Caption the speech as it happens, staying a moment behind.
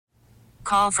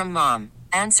call from mom.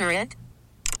 Answer it.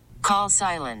 Call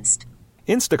silenced.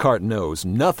 Instacart knows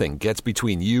nothing gets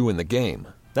between you and the game.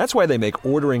 That's why they make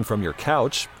ordering from your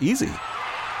couch easy.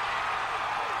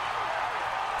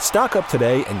 Stock up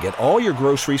today and get all your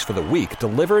groceries for the week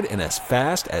delivered in as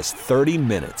fast as 30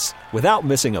 minutes without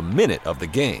missing a minute of the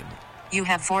game. You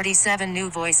have 47 new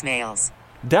voicemails.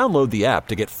 Download the app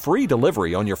to get free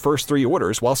delivery on your first 3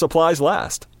 orders while supplies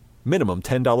last. Minimum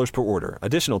 $10 per order.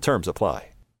 Additional terms apply.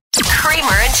 Kramer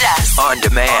and Jess. On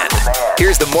demand.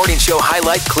 Here's the morning show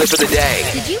highlight clip of the day.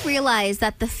 Did you realize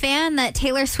that the fan that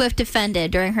Taylor Swift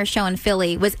defended during her show in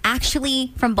Philly was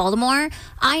actually from Baltimore?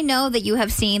 I know that you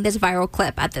have seen this viral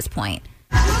clip at this point.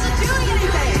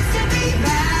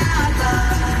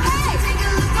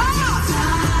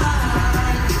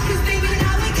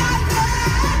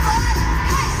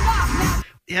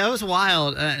 Yeah, it was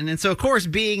wild. And so, of course,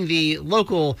 being the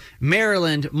local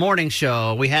Maryland morning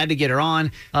show, we had to get her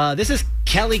on. This is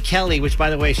Kelly, which, by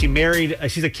the way,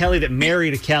 she's a Kelly that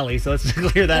married a Kelly. So let's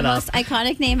clear that up. The most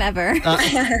iconic name ever.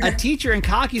 A teacher in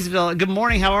Cockeysville. Good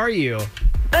morning. How are you?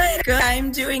 Good.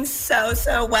 I'm doing so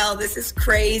well. This is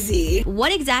crazy.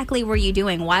 What exactly were you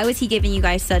doing? Why was he giving you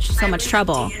guys so much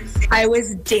trouble? I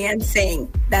was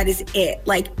dancing. That is it.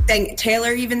 Then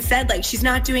Taylor even said, she's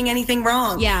not doing anything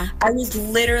wrong. Yeah. I was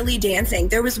literally dancing.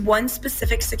 There was one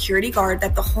specific security guard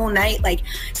that the whole night,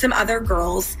 some other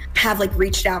girls have,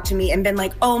 reached out to me and been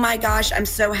like, oh my gosh, I'm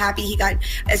so happy he got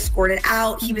escorted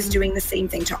out. He was doing the same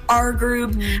thing to our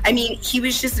group. Mm-hmm. I mean, he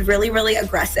was just really, really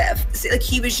aggressive.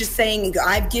 He was just saying,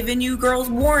 I've given you girls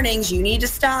warnings. You need to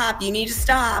stop.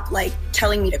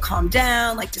 Telling me to calm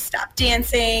down, to stop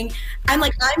dancing. I'm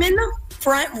in the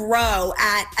front row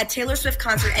at a Taylor Swift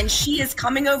concert, and she is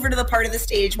coming over to the part of the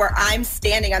stage where I'm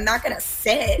standing. I'm not going to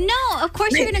sit. No, of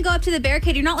course you're going to go up to the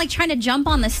barricade. You're not trying to jump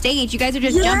on the stage. You guys are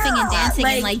just jumping and dancing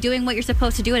and doing what you're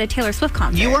supposed to do at a Taylor Swift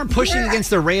concert. You weren't pushing against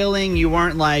the railing. You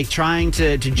weren't trying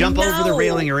to jump over the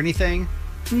railing or anything.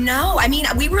 No, I mean,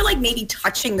 we were maybe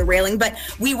touching the railing, but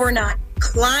we were not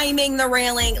climbing the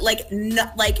railing.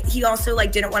 He also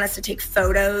didn't want us to take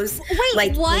photos.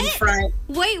 Wait, what? In front.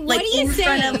 Wait, what are you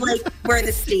saying? In front of where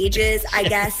the stage is, I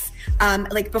guess.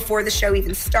 Before the show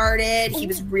even started, he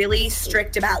was really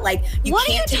strict about you what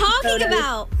can't are you take talking photos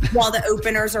about? While the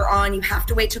openers are on. You have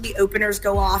to wait till the openers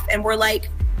go off, and we're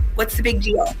what's the big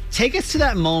deal? Take us to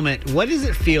that moment. What does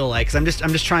it feel like? 'Cause I'm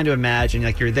just trying to imagine.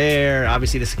 You're there.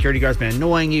 Obviously, the security guard's been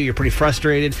annoying you. You're pretty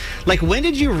frustrated. When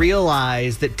did you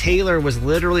realize that Taylor was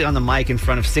literally on the mic in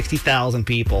front of 60,000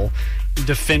 people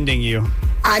defending you?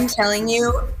 I'm telling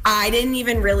you, I didn't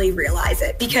even really realize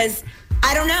it because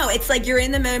I don't know. It's you're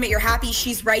in the moment. You're happy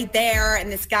she's right there,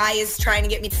 and this guy is trying to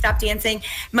get me to stop dancing.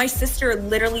 My sister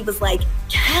literally was like,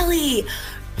 Kelly,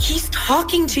 he's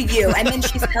talking to you. And then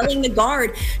she's telling the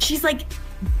guard, she's like,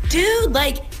 dude,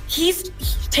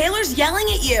 Taylor's yelling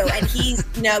at you. And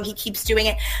he keeps doing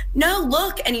it. No,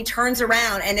 look. And he turns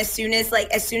around. And as soon as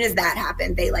that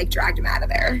happened, they dragged him out of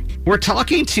there. We're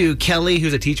talking to Kelly,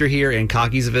 who's a teacher here in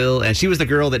Cockeysville. And she was the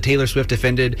girl that Taylor Swift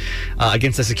defended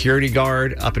against a security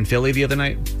guard up in Philly the other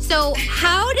night. So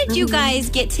how did you guys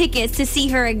get tickets to see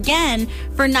her again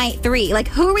for night 3?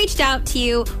 Who reached out to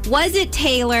you? Was it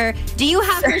Taylor? Do you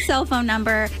have her cell phone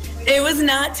number? It was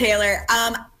not Taylor.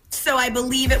 So I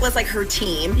believe it was her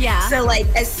team. Yeah. So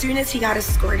as soon as he got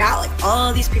escorted out,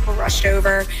 all these people rushed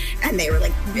over and they were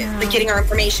getting our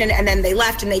information, and then they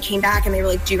left and they came back and they were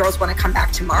like, do you girls want to come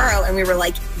back tomorrow? And we were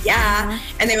like, yeah.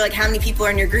 And they were like, how many people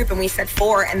are in your group? And we said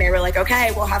 4. And they were like,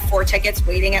 okay, we'll have 4 tickets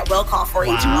waiting at will call for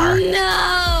you tomorrow.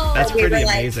 No. That's pretty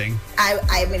amazing.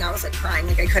 I mean, I was crying.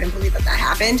 I couldn't believe that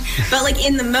happened. But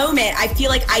in the moment, I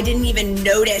feel I didn't even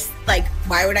notice,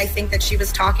 why would I think that she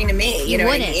was talking to me? You know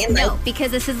what I mean? No,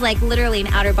 because this is literally an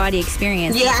outer body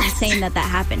experience. Yes. Saying that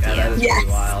happened to you. That is pretty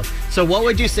wild. So what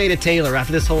would you say to Taylor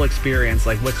after this whole experience?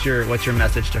 What's your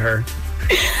message to her?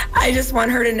 I just want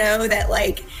her to know that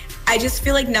I just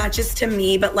feel not just to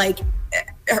me, but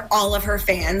all of her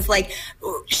fans,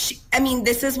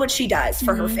 this is what she does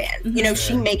for her fans. Mm-hmm.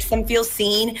 She makes them feel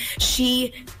seen.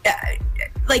 She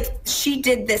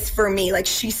did this for me.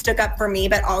 She stuck up for me,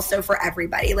 but also for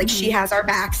everybody. She has our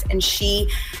backs, and she's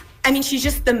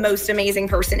just the most amazing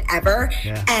person ever.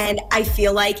 Yeah. And I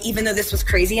feel even though this was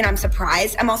crazy and I'm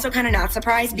surprised, I'm also kind of not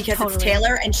surprised because It's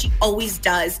Taylor, and she always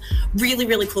does really,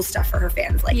 really cool stuff for her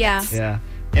fans this. Yeah.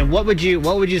 And what would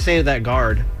you say to that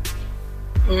guard?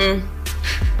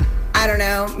 I I don't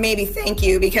know, maybe thank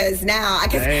you, because now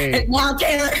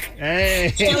Taylor.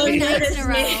 Hey. Taylor Nights in a noticed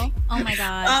me. row. Oh my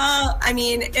God. I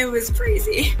mean, it was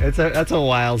crazy. That's a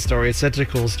wild story. It's such a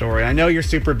cool story. I know you're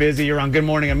super busy. You're on Good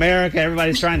Morning America.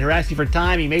 Everybody's trying to harass you for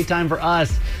time. You made time for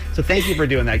us. So thank you for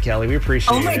doing that, Kelly. We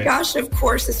appreciate it. Oh my gosh, of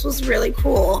course. This was really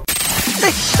cool.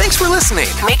 Hey, thanks for listening.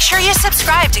 Make sure you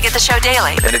subscribe to get the show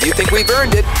daily. And if you think we've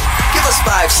earned it, give us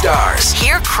 5 stars.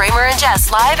 Hear Kramer and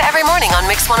Jess live every morning on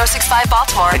Mix 106.5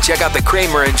 Baltimore. And check out the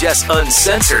Kramer and Jess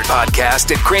Uncensored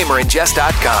podcast at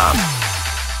kramerandjess.com.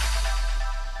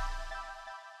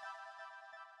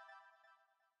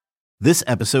 This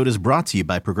episode is brought to you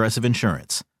by Progressive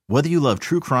Insurance. Whether you love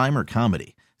true crime or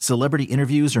comedy, celebrity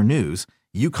interviews or news,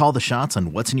 you call the shots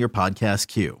on what's in your podcast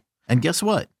queue. And guess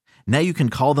what? Now you can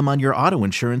call them on your auto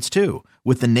insurance too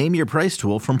with the Name Your Price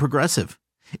tool from Progressive.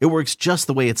 It works just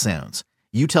the way it sounds.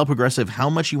 You tell Progressive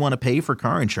how much you want to pay for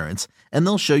car insurance, and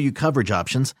they'll show you coverage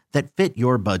options that fit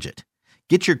your budget.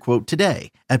 Get your quote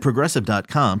today at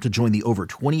Progressive.com to join the over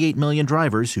 28 million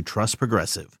drivers who trust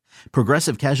Progressive.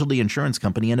 Progressive Casualty Insurance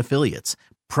Company and Affiliates.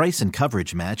 Price and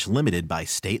coverage match limited by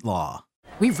state law.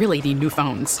 We really need new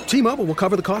phones. T-Mobile will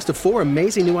cover the cost of 4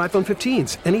 amazing new iPhone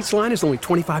 15s, and each line is only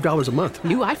 $25 a month.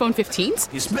 New iPhone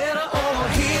 15s? It's better over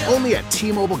here. Only at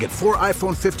T-Mobile, get 4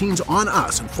 iPhone 15s on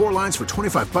us and 4 lines for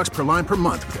 $25 per line per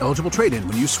month with eligible trade-in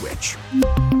when you switch.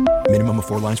 Minimum of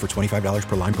 4 lines for $25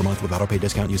 per line per month with autopay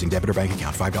discount using debit or bank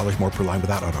account. $5 more per line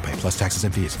without autopay, plus taxes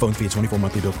and fees. Phone fee at 24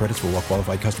 monthly bill credits for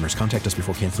well-qualified customers. Contact us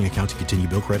before canceling account to continue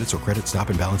bill credits or credit stop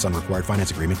and balance on required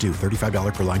finance agreement due.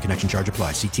 $35 per line connection charge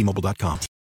applies. See T-Mobile.com.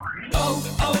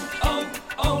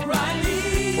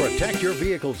 O'Reilly. Protect your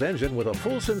vehicle's engine with a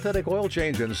full synthetic oil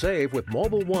change and save with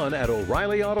Mobile One at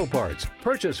O'Reilly Auto Parts.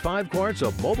 Purchase 5 quarts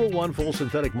of Mobile One full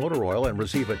synthetic motor oil and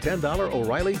receive a $10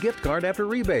 O'Reilly gift card after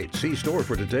rebate. See store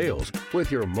for details.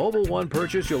 With your Mobile One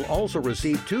purchase, you'll also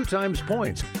receive 2 times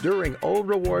points during O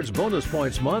Rewards Bonus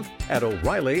Points Month at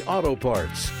O'Reilly Auto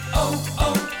Parts.